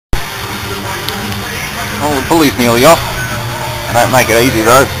All the pulley's nearly off. They don't make it easy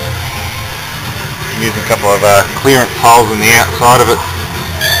though. I'm using a couple of clearance holes in the outside of it.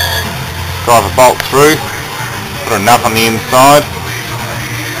 Drive a bolt through, put a nut on the inside,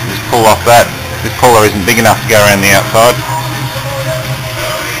 just pull off that. This puller isn't big enough to go around the outside.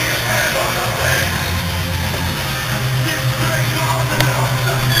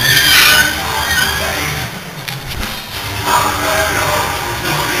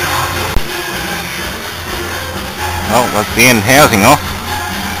 Well, that's the end housing off.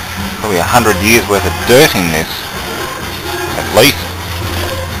 Probably 100 years worth of dirt in this, at least.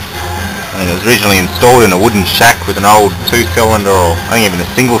 And it was originally installed in a wooden shack with an old 2-cylinder, or I think even a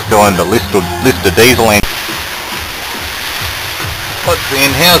single-cylinder Lister diesel engine. What's the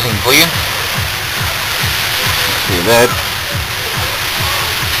end housing for you? See that?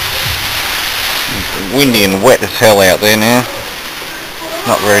 It's windy and wet as hell out there now.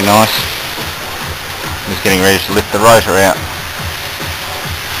 Not very nice. Just getting ready to lift the rotor out.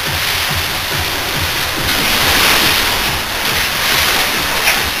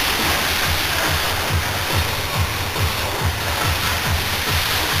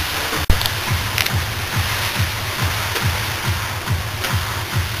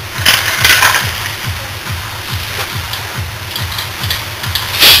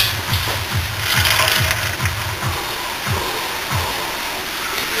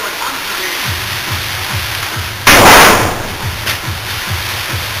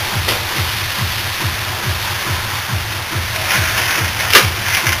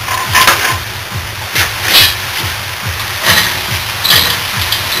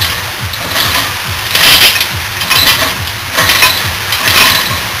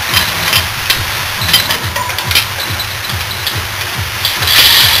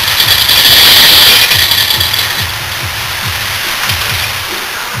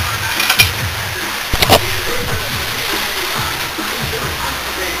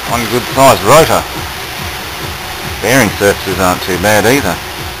 One good sized rotor. Bearing surfaces aren't too bad either.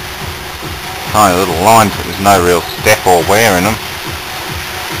 Tiny little lines, but there's no real step or wear in them.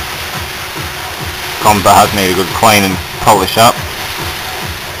 Com bars need a good clean and polish up.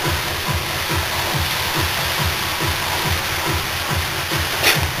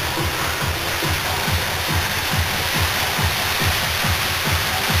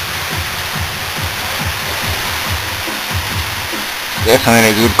 Definitely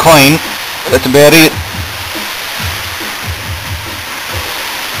need a good clean, but that's about it.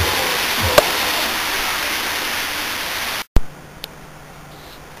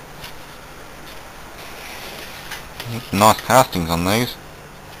 Some nice castings on these.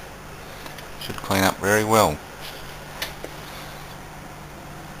 Should clean up very well.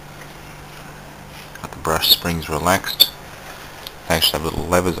 Got the brush springs relaxed. They actually have little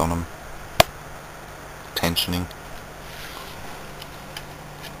levers on them. Tensioning.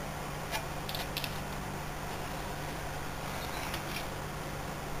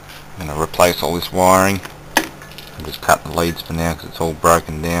 I'm going to replace all this wiring. I'll just cut the leads for now because it's all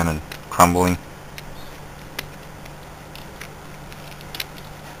broken down and crumbling.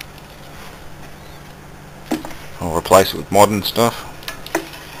 I'll replace it with modern stuff.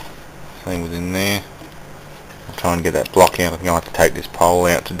 Same within there. I'll try and get that block out. I think I'll have to take this pole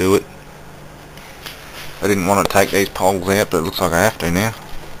out to do it. I didn't want to take these poles out, but it looks like I have to now.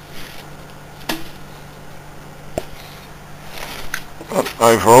 But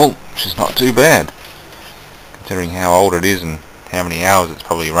overall, it's just not too bad, considering how old it is and how many hours it's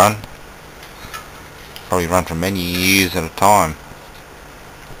probably run. Probably run for many years at a time.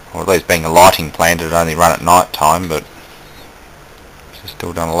 Or at least being a lighting plant, it'd only run at night time, but it's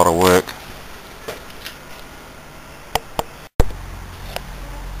still done a lot of work.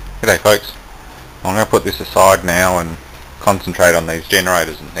 G'day folks. I'm going to put this aside now and concentrate on these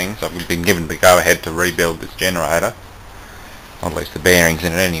generators and things. I've been given the go-ahead to rebuild this generator. Or at least the bearings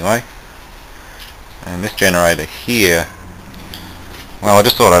in it anyway. And this generator here, well, I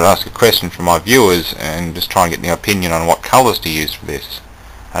just thought I'd ask a question from my viewers and just try and get their opinion on what colours to use for this.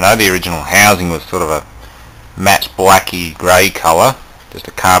 I know the original housing was sort of a matte blacky grey colour, just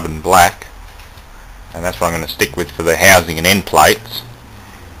a carbon black, and that's what I'm going to stick with for the housing and end plates.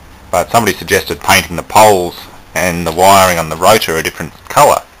 But somebody suggested painting the poles and the wiring on the rotor a different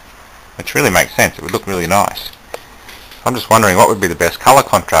colour, which really makes sense. It would look really nice. I'm just wondering what would be the best colour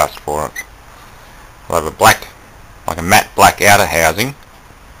contrast for it. I'll have a black, like a matte black outer housing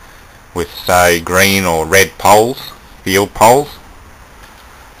with say green or red poles, field poles,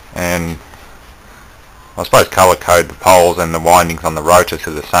 and I suppose colour code the poles and the windings on the rotor to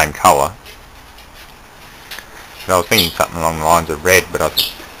the same colour. But I was thinking something along the lines of red, but I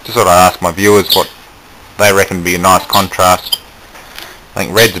Just sort of ask my viewers what they reckon would be a nice contrast. I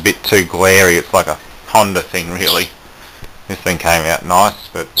think red's a bit too glary. It's like a Honda thing really. This thing came out nice,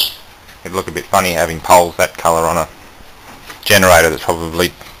 but it'd look a bit funny having poles that colour on a generator that's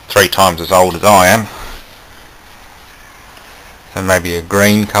probably 3 times as old as I am. So maybe a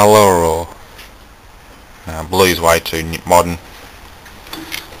green colour, or blue's way too modern.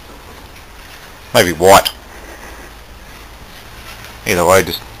 Maybe white. Either way,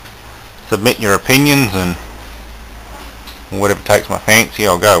 just submit your opinions, and whatever takes my fancy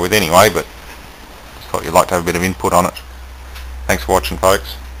I'll go with anyway, but just thought you'd like to have a bit of input on it. Thanks for watching,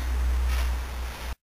 folks.